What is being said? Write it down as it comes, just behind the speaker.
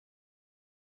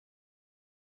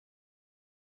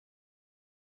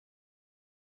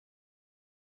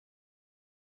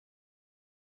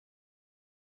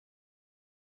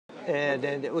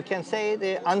we can say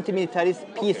the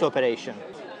anti-militarist peace operation.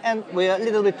 And we a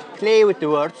little bit play with the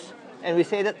words, and we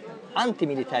say that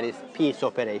anti-militarist peace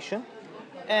operation.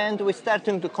 And we're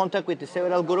starting to contact with the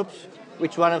several groups,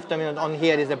 which one of them on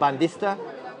here is a bandista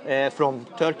from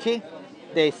Turkey.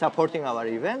 They're supporting our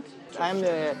event. I'm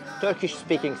a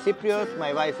Turkish-speaking Cypriot.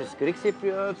 My wife is Greek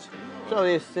Cypriot. So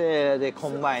it's they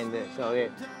combined. So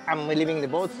I'm living the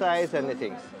both sides and the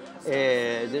things.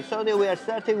 So we are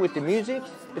starting with the music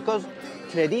because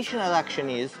traditional action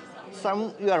is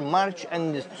you are march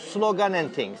and slogan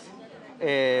and things.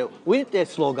 With the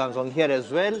slogans on here as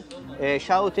well,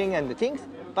 shouting and the things,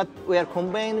 but we are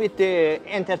combined with the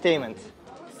entertainment.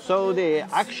 So the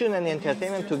action and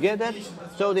entertainment together.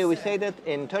 So we say that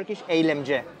in Turkish,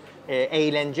 eğlence.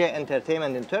 Eğlence,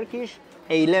 entertainment in Turkish.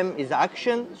 Eylem is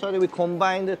action. So we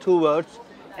combine the two words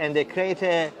and they create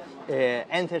a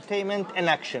entertainment and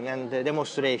action and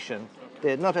demonstration.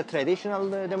 Not a traditional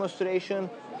demonstration.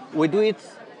 We do it.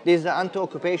 This is an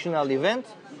anti-occupational event,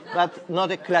 but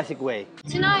not a classic way.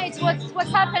 Tonight,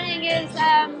 what's happening is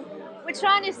we're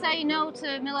trying to say no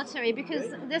to military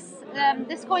because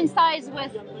this coincides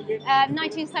with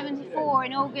 1974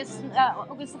 in August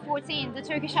the 14th. The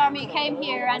Turkish army came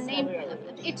here and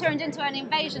it turned into an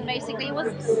invasion. Basically, it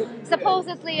was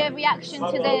supposedly a reaction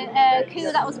to the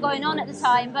coup that was going on at the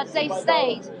time, but they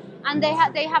stayed and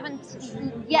they haven't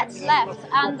yet left,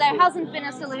 and there hasn't been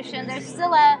a solution. There's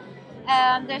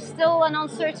still an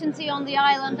uncertainty on the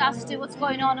island as to what's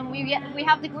going on, and we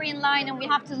have the green line, and we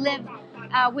have to live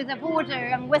with a border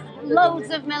and with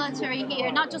loads of military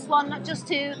here, not just one, not just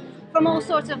two, from all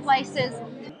sorts of places.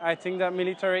 I think that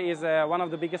military is one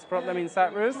of the biggest problems in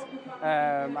Cyprus.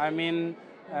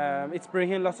 It's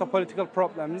bringing lots of political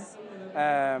problems,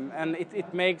 and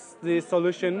it makes the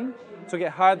solution to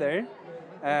get harder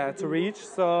to reach.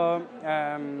 So.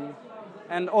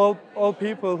 And all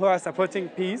people who are supporting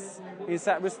peace in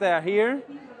Cyprus, they are here,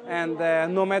 and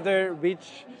no matter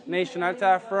which nationality they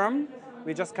are from,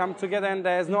 we just come together. And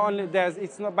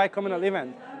it's not by communal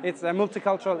event; it's a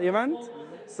multicultural event.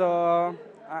 So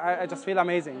I just feel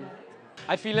amazing.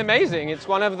 I feel amazing. It's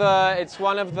one of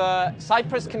the.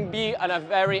 Cyprus can be a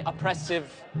very oppressive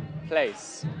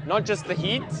place. Not just the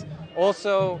heat,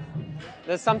 also.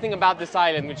 There's something about this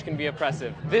island which can be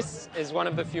oppressive. This is one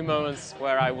of the few moments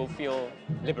where I will feel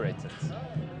liberated.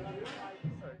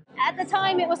 At the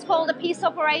time it was called a peace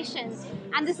operation,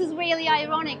 and this is really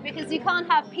ironic because you can't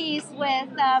have peace with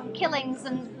killings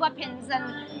and weapons and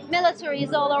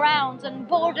militaries all around and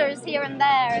borders here and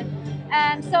there.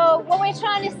 And so what we're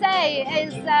trying to say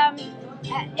is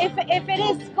if it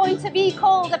is going to be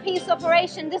called a peace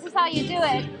operation, this is how you do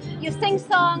it. You sing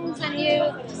songs and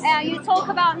you talk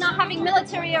about not having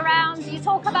military around, you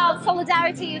talk about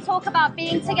solidarity, you talk about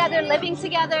being together, living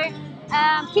together,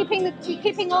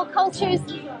 keeping all cultures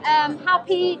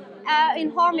happy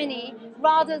in harmony,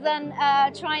 rather than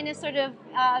trying to sort of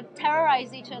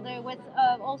terrorize each other with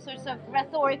all sorts of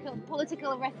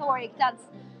political rhetoric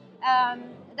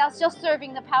that's just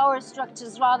serving the power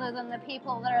structures rather than the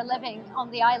people that are living on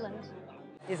the island.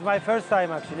 It's my first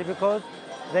time actually, because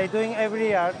they're doing every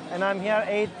year and I'm here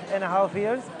 8.5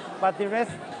 years, but the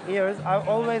rest years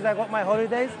I got my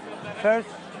holidays 1st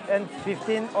and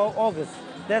 15th of August.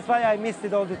 That's why I missed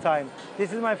it all the time.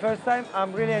 This is my first time.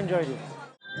 I'm really enjoyed it.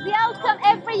 The outcome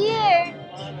every year,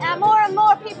 more and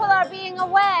more people are being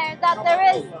aware that there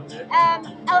is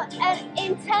an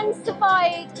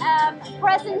intensified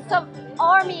presence of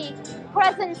army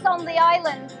presence on the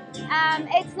island.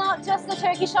 It's not just the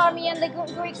Turkish army and the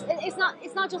Greeks.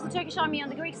 It's not just the Turkish army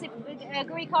and the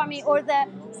Greek army or the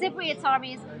Cypriot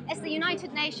armies. It's the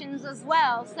United Nations as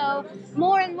well. So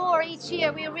more and more each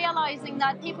year we're realizing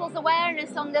that people's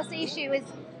awareness on this issue is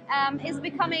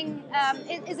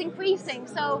increasing.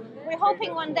 So we're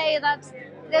hoping one day that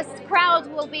this crowd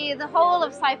will be the whole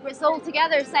of Cyprus all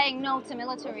together saying no to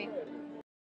military.